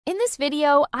In this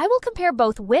video, I will compare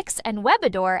both Wix and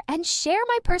Webador and share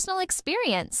my personal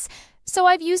experience. So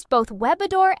I've used both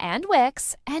Webador and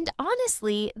Wix, and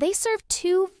honestly, they serve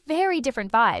two very different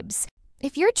vibes.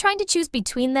 If you're trying to choose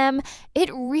between them, it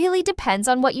really depends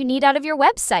on what you need out of your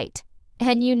website.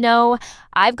 And you know,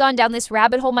 I've gone down this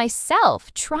rabbit hole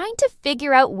myself, trying to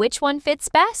figure out which one fits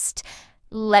best.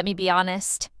 Let me be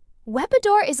honest.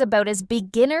 Webador is about as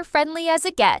beginner-friendly as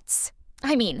it gets.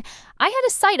 I mean, I had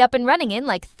a site up and running in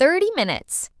like 30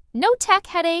 minutes. No tech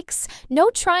headaches,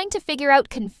 no trying to figure out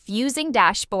confusing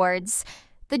dashboards.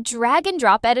 The drag and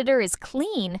drop editor is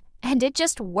clean, and it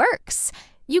just works.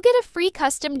 You get a free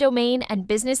custom domain and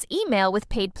business email with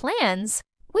paid plans,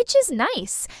 which is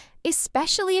nice,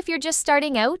 especially if you're just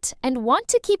starting out and want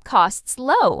to keep costs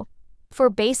low. For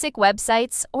basic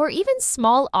websites or even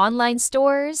small online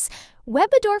stores,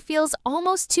 Webador feels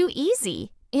almost too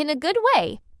easy, in a good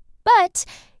way. But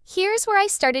here's where I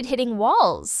started hitting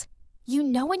walls. You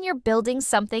know when you're building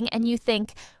something and you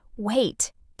think,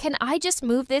 wait, can I just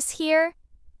move this here?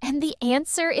 And the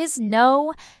answer is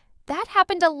no. That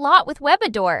happened a lot with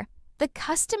Webador. The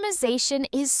customization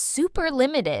is super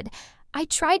limited. I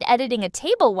tried editing a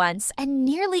table once and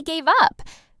nearly gave up.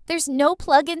 There's no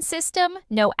plugin system,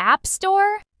 no app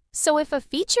store. So if a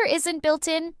feature isn't built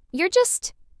in, you're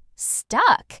just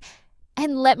stuck.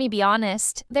 And let me be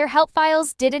honest, their help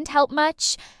files didn't help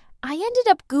much. I ended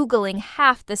up Googling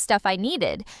half the stuff I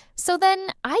needed, so then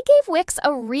I gave Wix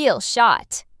a real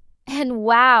shot. And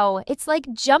wow, it's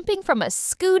like jumping from a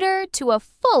scooter to a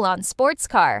full-on sports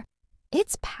car.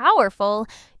 It's powerful.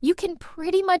 You can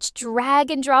pretty much drag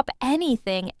and drop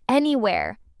anything,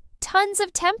 anywhere. Tons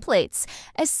of templates,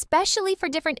 especially for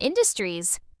different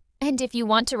industries. And if you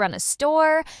want to run a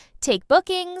store, take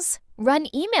bookings, run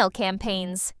email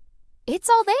campaigns, it's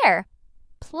all there.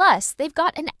 Plus, they've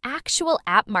got an actual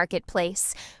app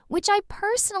marketplace, which I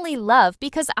personally love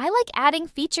because I like adding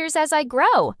features as I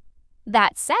grow.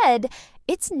 That said,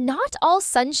 it's not all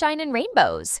sunshine and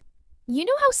rainbows. You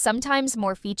know how sometimes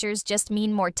more features just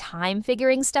mean more time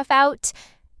figuring stuff out?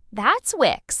 That's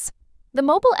Wix. The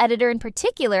mobile editor in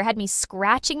particular had me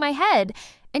scratching my head,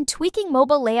 and tweaking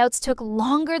mobile layouts took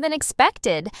longer than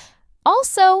expected.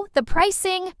 Also, the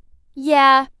pricing,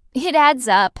 yeah, it adds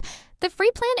up. The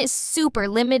free plan is super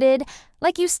limited,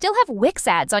 like you still have Wix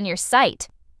ads on your site.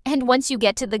 And once you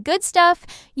get to the good stuff,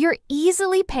 you're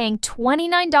easily paying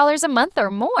 $29 a month or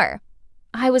more.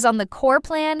 I was on the core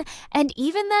plan, and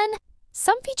even then,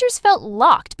 some features felt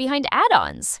locked behind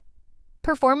add-ons.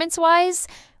 Performance-wise,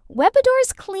 Webador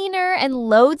is cleaner and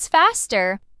loads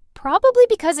faster, probably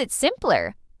because it's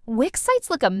simpler. Wix sites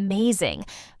look amazing,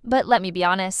 but let me be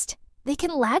honest, they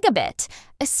can lag a bit,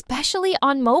 especially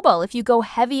on mobile if you go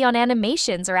heavy on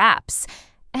animations or apps.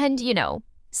 And, you know,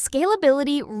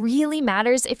 scalability really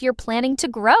matters if you're planning to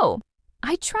grow.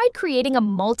 I tried creating a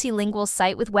multilingual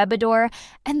site with Webador,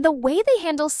 and the way they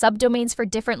handle subdomains for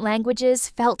different languages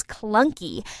felt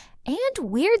clunky and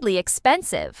weirdly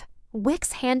expensive.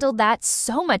 Wix handled that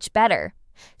so much better.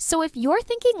 So if you're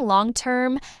thinking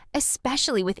long-term,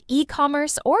 especially with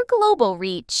e-commerce or global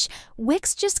reach,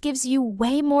 Wix just gives you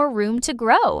way more room to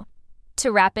grow.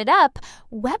 To wrap it up,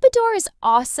 Webador is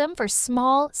awesome for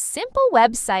small, simple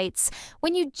websites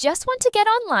when you just want to get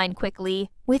online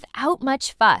quickly without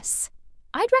much fuss.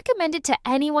 I'd recommend it to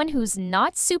anyone who's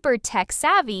not super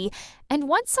tech-savvy and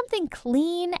wants something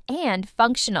clean and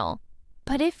functional.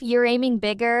 But if you're aiming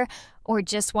bigger or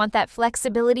just want that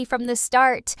flexibility from the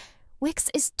start,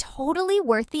 Wix is totally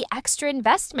worth the extra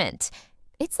investment.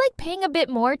 It's like paying a bit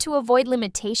more to avoid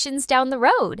limitations down the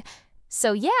road.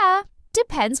 So yeah,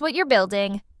 depends what you're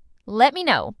building. Let me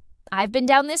know. I've been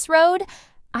down this road.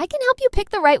 I can help you pick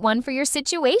the right one for your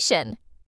situation.